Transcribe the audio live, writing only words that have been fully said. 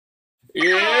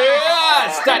Yeah!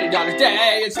 It's Daddy Daughter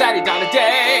Day! It's Daddy Daughter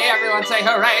Day! Everyone say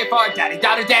hooray for Daddy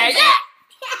Daughter Day! Yeah!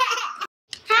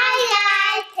 Hi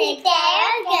guys! Today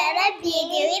we're gonna be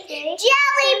doing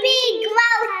jelly bean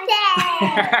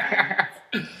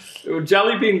gross.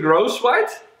 Jelly bean gross what?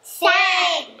 Same.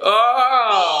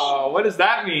 Oh, what does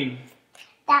that mean?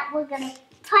 That we're gonna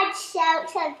punch out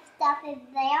some stuff in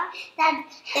there.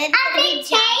 That's every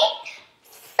tape.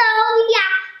 So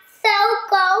yeah, so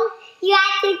go. You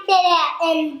have to put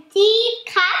it in these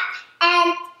cups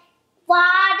and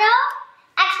water.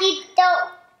 If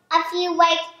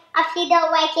you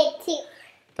don't like it too.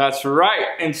 That's right.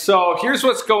 And so here's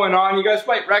what's going on. You guys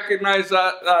might recognize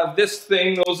this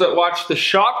thing, those that watch the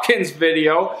Shopkins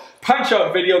video,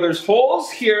 Punch-Out video. There's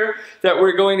holes here that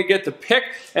we're going to get to pick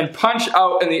and punch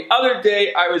out. And the other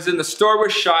day I was in the store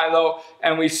with Shiloh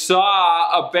and we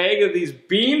saw a bag of these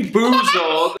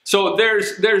Beanboozled. So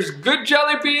there's good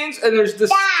jelly beans and there's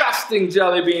disgusting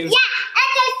jelly beans. Yeah, and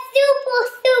they're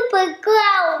super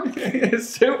gross. It's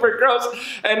super gross.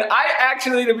 And I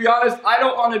actually, to be honest, I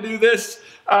don't want to do this.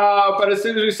 But as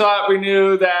soon as we saw it, we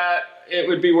knew that it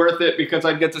would be worth it because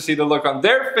I'd get to see the look on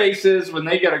their faces when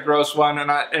they get a gross one,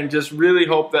 and just really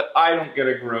hope that I don't get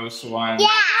a gross one. Yeah,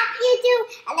 I hope you do,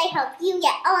 and I hope you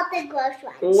get all the gross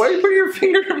ones. Why are you putting your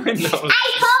finger in my nose?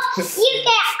 I hope you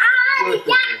get all the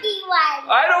yucky ones.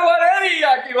 I don't want any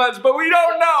yucky ones, but we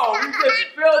don't know. We just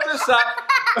filled this up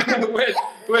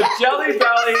with Jelly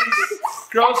Bellies,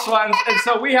 gross ones, and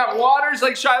so we have waters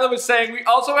like Shiloh was saying. We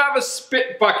also have a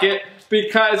spit bucket,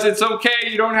 because it's okay,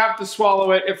 you don't have to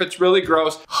swallow it if it's really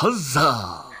gross.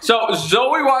 Huzzah! So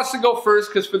Zoe wants to go first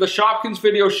because for the Shopkins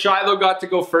video, Shiloh got to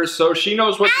go first, so she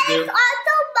knows what to do. And it's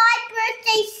also my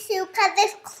birthday soon because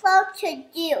it's close to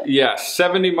you. Yeah,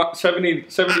 70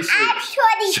 sleeps.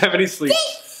 70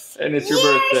 sleeps. And it's your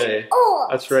birthday. Old.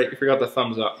 That's right, you forgot the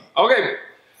thumbs up. Okay,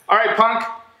 all right, Punk,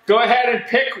 go ahead and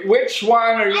pick which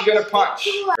one are you gonna punch.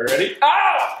 Ready?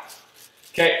 Oh!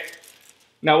 Okay.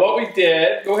 Now what we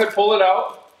did, go ahead, pull it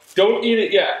out. Don't eat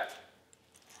it yet.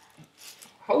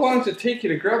 How long does it take you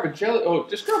to grab a jelly? Oh,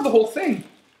 just grab the whole thing.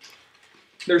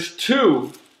 There's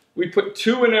two. We put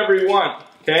two in every one,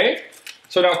 okay?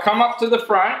 So now come up to the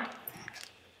front.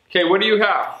 Okay, what do you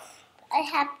have? I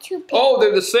have two pink. Oh,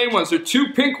 they're the same ones. They're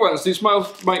two pink ones. These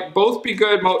might both be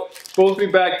good, both be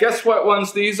bad. Guess what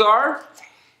ones these are?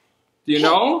 Do you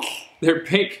know? They're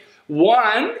pink.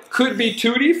 One could be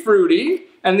Tutti Frutti.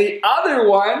 And the other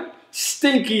one,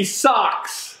 Stinky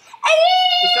Socks.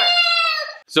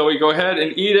 Zoe, go ahead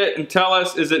and eat it and tell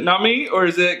us, is it nummy or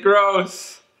is it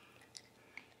gross?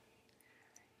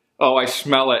 Oh, I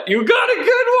smell it. You got a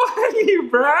good one, you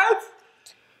brat.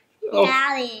 Oh.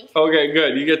 Okay,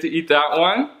 good. You get to eat that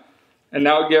one. And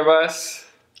now give us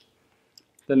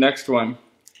the next one.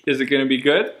 Is it going to be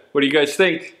good? What do you guys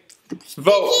think?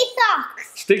 Vote. Stinky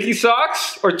Socks. Stinky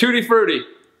Socks or Tutti Frutti?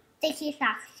 Stinky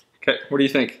Socks. Okay, what do you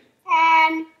think?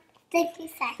 Stinky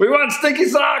Socks. We want Stinky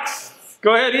Socks!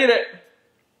 Go ahead, eat it.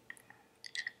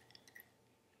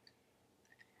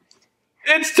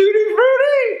 It's Tutti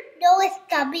Frutti! No, it's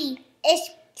gummy. It's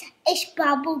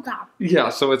bubble gum. Yeah,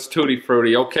 so it's Tutti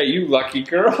Frutti. Okay, you lucky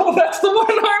girl. That's the one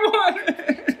I want.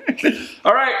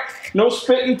 All right, no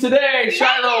spitting today,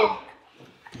 Shiloh.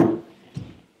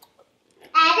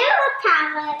 I don't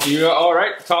have it. Yeah, all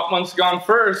right, top one's gone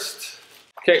first.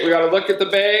 Okay, we gotta look at the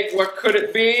bag. What could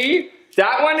it be?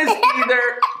 That one is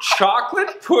either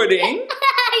chocolate pudding.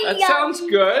 That sounds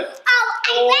good. Oh,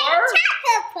 I like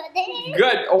chocolate pudding.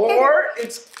 Good. Or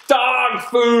it's dog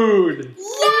food.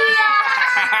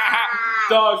 Yeah.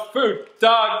 Dog food.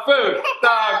 Dog food.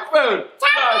 Dog food.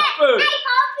 Dog food. I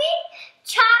hope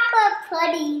it's chocolate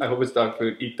pudding. I hope it's dog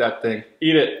food. Eat that thing.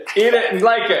 Eat it. Eat it and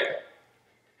like it.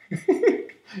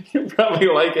 You probably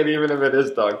like it even if it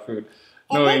is dog food.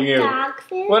 Knowing you. Dog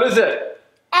food? What is it?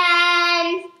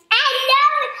 I knew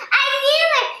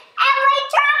it! And my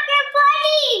chocolate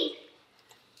pudding!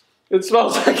 It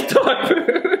smells like dog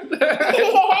food.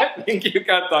 I think you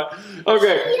got dog.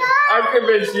 Okay, yeah. I'm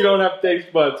convinced you don't have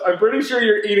taste buds. I'm pretty sure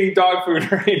you're eating dog food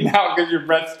right now because your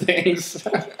breath stinks.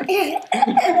 Okay,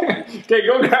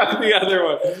 go grab the other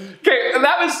one. Okay,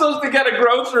 that was supposed to get a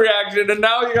gross reaction, and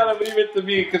now you gotta leave it to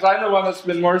me because I'm the one that's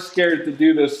been more scared to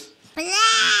do this.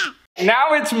 Blah.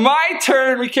 Now it's my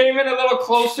turn. We came in a little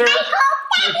closer. I hope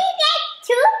that you get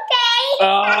toothpaste.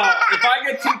 If I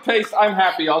get toothpaste, I'm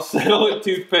happy. I'll settle with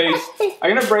toothpaste.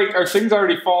 I'm gonna break, our thing's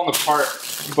already falling apart,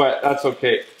 but that's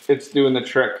okay. It's doing the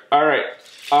trick. All right,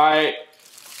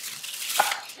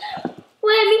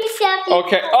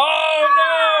 Okay,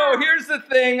 oh no, here's the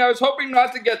thing. I was hoping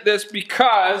not to get this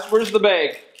because, where's the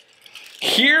bag?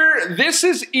 Here, this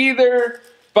is either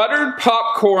buttered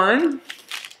popcorn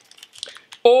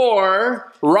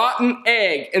or rotten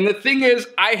egg. And the thing is,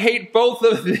 I hate both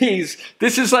of these.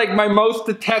 This is like my most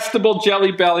detestable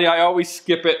Jelly Belly. I always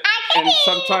skip it. And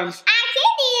sometimes I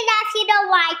can eat it if you don't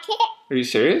like it. Are you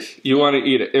serious? You want to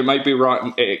eat it? It might be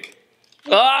rotten egg.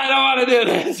 Oh, I don't want to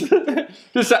do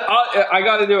this. I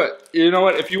got to do it. You know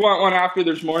what? If you want one after,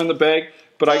 there's more in the bag.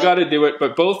 But I got to do it.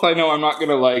 But both I know I'm not going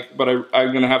to like. But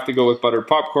I'm going to have to go with buttered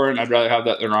popcorn. I'd rather have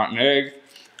that than rotten egg.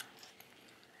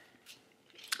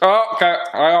 Oh, okay.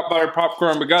 I got buttered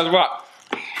popcorn. But guess what?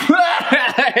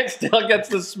 It still gets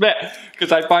the spit.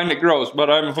 Because I find it gross.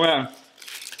 But I'm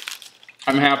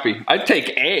happy. I'd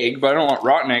take egg, but I don't want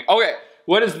rotten egg. Okay.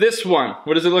 What is this one?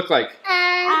 What does it look like?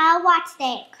 What's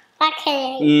egg?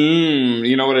 Okay.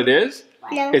 You know what it is?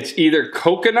 No. It's either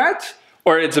coconut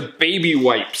or it's a baby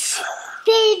wipes.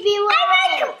 Baby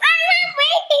wipes. I want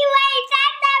baby wipes. I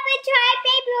never tried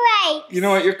baby wipes. You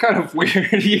know what? You're kind of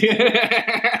weird.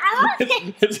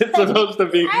 Is it supposed to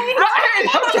be? Ryan,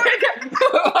 don't take it.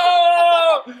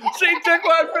 Oh, she took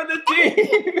one for the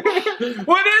team.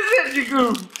 What is it, you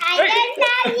goof? I don't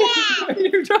know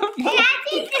yet. You don't know. I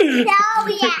didn't know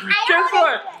yet. Guess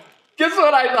what? Guess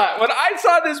what I thought? When I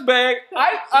saw this bag,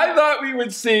 I thought we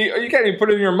would see, oh, you can't even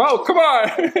put it in your mouth, come on.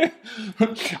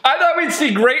 I thought we'd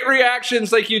see great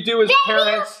reactions like you do as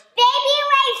parents. Baby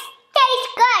wipes taste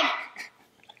good.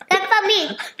 Good for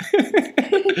me.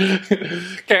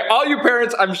 Okay, all you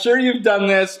parents, I'm sure you've done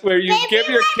this where you give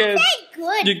your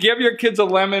kids, a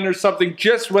lemon or something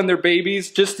just when they're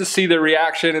babies, just to see their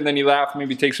reaction, and then you laugh,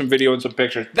 maybe take some video and some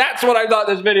pictures. That's what I thought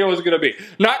this video was gonna be.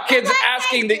 Not kids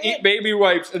asking to eat baby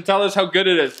wipes and tell us how good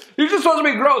it is. You're just supposed to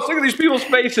be gross. Look at these people's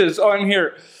faces on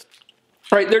here.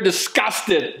 Right, they're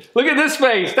disgusted. Look at this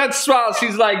face. That smile,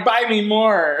 she's like, buy me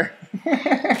more.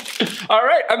 All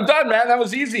right, I'm done, man. That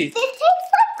was easy. It tastes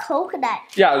like coconut.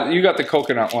 Yeah, you got the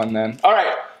coconut one then. All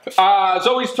right,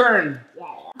 Zoe's turn. Yeah.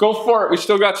 Go for it. We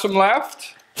still got some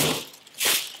left.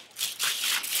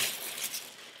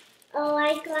 Oh,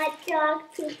 I got dog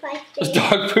poop, I think.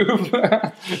 Dog poop?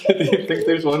 Do you think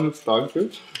there's one that's dog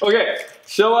poop? Okay,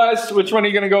 show us which one are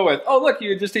you going to go with. Oh, look,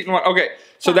 you just eaten one. Okay,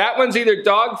 so that one's either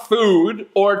dog food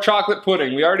or chocolate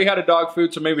pudding. We already had a dog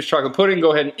food, so maybe it's chocolate pudding.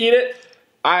 Go ahead and eat it.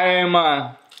 I am,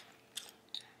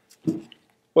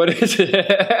 what is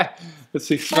it? Let's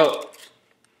see. Oh.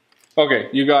 Okay,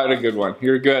 you got a good one.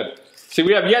 You're good. See,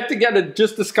 we have yet to get a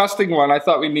just disgusting one. I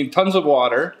thought we'd need tons of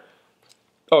water.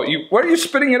 Oh, why are you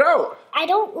spitting it out? I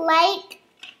don't like...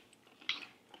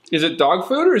 Is it dog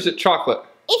food or is it chocolate?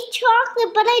 It's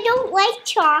chocolate, but I don't like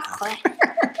chocolate.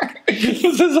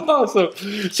 This is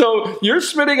awesome. So you're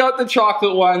spitting out the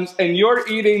chocolate ones and you're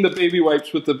eating the baby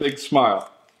wipes with the big smile.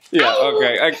 Yeah,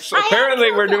 okay. So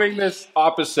apparently we're doing this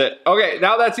opposite. Okay,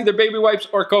 now that's either baby wipes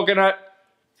or coconut.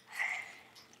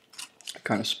 I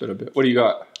kind of spit a bit. What do you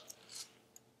got?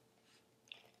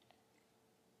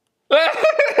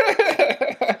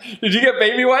 Did you get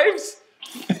baby wipes?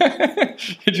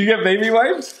 Did you get baby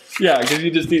wipes? Yeah, because you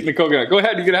just eaten the coconut. Go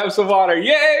ahead, you can have some water.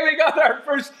 Yay, we got our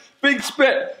first big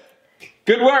spit.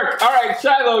 Good work. All right,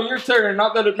 Shiloh, your turn.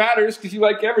 Not that it matters, because you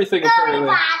like everything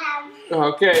apparently.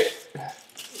 Okay.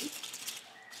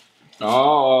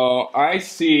 Oh, I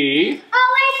see.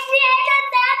 Oh, it's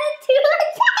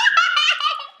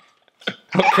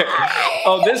Okay.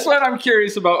 Oh, this one I'm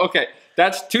curious about. Okay,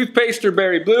 that's toothpaste or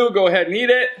berry blue. Go ahead and eat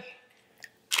it.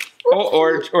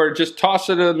 Oh, or just toss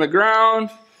it in the ground.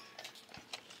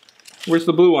 Where's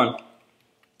the blue one?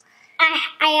 I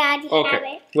already have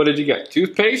it. What did you get?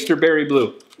 Toothpaste or berry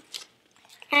blue?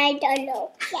 I don't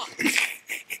know.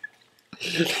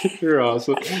 You're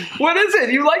awesome. What is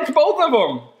it? You liked both of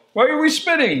them. Why are we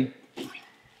spitting?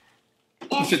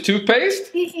 Is it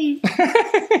toothpaste?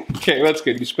 Okay, that's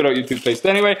good. You spit out your toothpaste.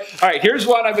 Anyway, all right, here's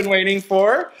one I've been waiting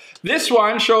for. This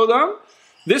one, show them.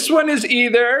 This one is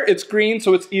it's green,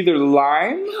 so it's either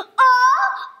lime. Or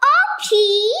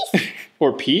pea.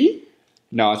 Or pea?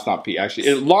 No, it's not pea, actually.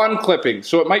 It's lawn clipping,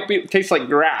 so it taste like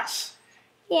grass.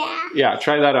 Yeah. Yeah,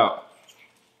 try that out.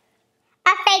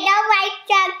 If I don't like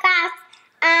the grass,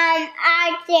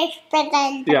 I'll just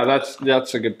pretend. Yeah,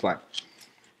 that's a good plan.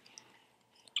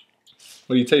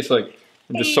 What do you taste like?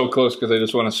 I'm just so close because I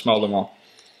just want to smell them all.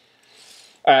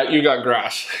 You got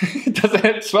grass.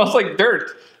 It smells like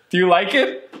dirt. Do you like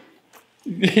it?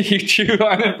 You chew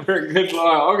on it for a good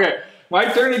while. Okay, my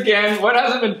turn again. What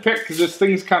hasn't been picked because this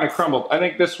thing's kind of crumbled? I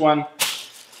think this one.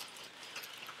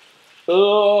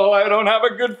 Oh, I don't have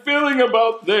a good feeling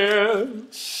about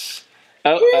this.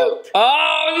 Oh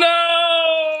no!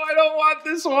 I don't want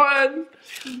this one.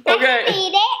 Okay.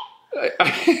 Eat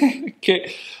it.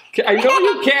 Okay. I know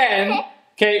you can.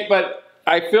 Okay, but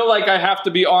I feel like I have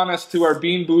to be honest to our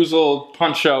Beanboozled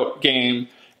Punchout game.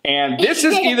 And this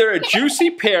is either a juicy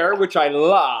pear, which I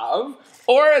love,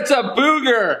 or it's a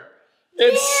booger.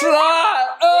 It's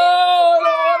not. Oh, I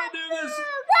don't want to do this.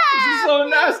 This is so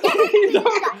nasty.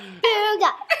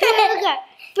 Booger, booger,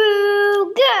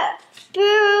 booger,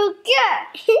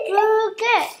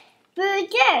 booger,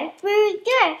 booger,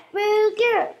 booger,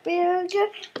 booger, booger,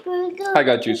 booger. I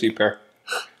got juicy pear.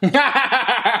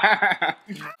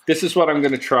 This is what I'm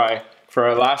going to try for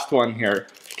our last one here.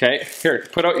 Okay, here,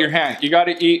 put out your hand. You got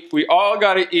to eat. We all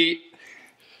got to eat.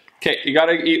 Okay, you got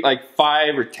to eat like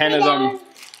 5 or 10 of them.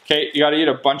 Okay, you got to eat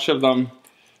a bunch of them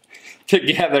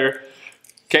together.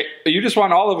 Okay, you just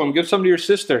want all of them. Give some to your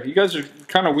sister. You guys are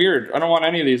kind of weird. I don't want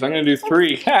any of these. I'm going to do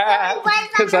 3.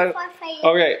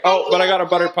 Okay, oh, but I got a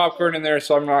butter popcorn in there,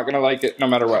 so I'm not going to like it no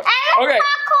matter what. Okay,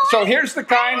 so here's the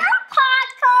kind.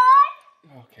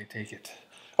 Okay, take it.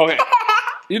 Okay,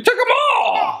 you took them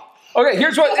all. Okay,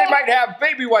 here's what they might have.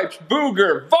 Baby wipes,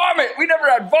 booger, vomit. We never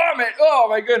had vomit. Oh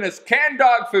my goodness. Canned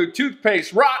dog food,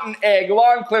 toothpaste, rotten egg,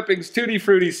 lawn clippings, tutti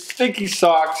frutti, stinky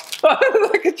socks.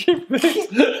 Look at your face.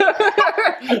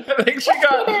 I think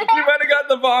you might have got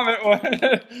the vomit one.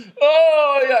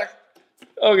 Oh, yeah.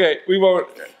 Okay, we won't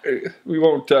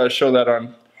show that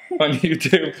on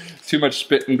YouTube. Too much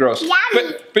spit and gross.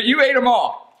 But you ate them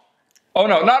all. Oh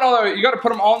no, not all of it. You got to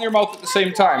put them all in your mouth at the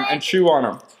same time and chew on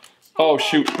them. Oh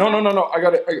shoot. No. I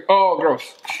got it. Oh,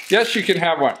 gross. Yes, you can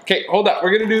have one. Okay, hold up.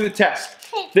 We're going to do the test.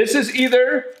 This is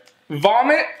either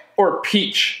vomit or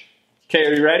peach. Okay,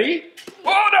 are you ready?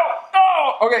 Oh no.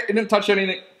 Oh, okay, it didn't touch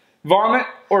anything. Vomit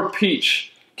or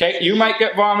peach. Okay, you might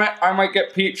get vomit. I might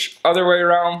get peach. Other way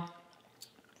around.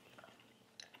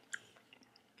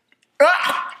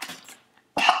 Ah!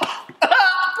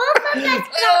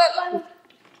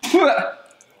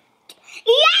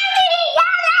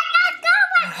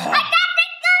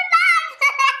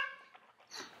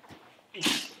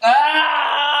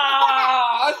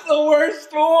 Ah, that's the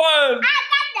worst one. I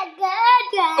got the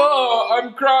good one. Oh,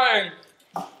 I'm crying.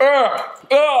 All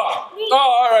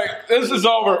right, this is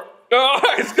over.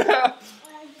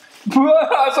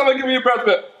 Someone give me a breath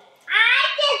mint. I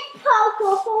just poke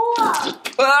a hole.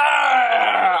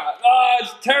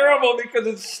 It's terrible because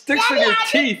it sticks in your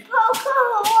teeth. Poke a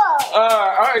hole.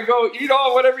 All right, go eat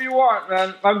all whatever you want,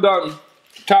 man. I'm done.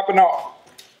 Topping off.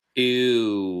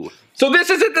 Ew. So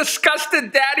this is a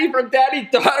disgusted daddy from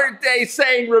Daddy-Daughter Day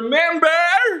saying, remember?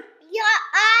 You're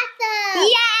awesome.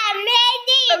 Yeah,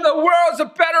 amazing. And the world's a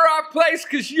better off place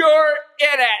because you're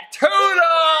in it. Toodles.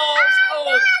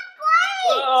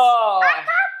 Oh. I got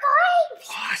grapes.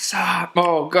 Awesome.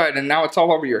 Oh, good. And now it's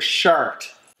all over your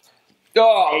shirt.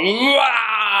 Oh,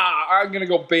 I'm going to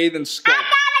go bathe in scope.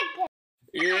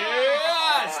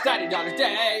 Yeah, it's Daddy-Daughter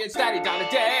Day. It's Daddy-Daughter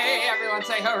Day. Everyone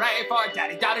say hooray for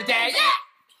Daddy-Daughter Day. Yeah.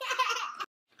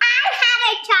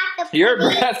 Your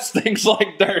breath stinks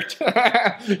like dirt.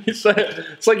 It's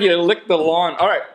like you licked the lawn. All right.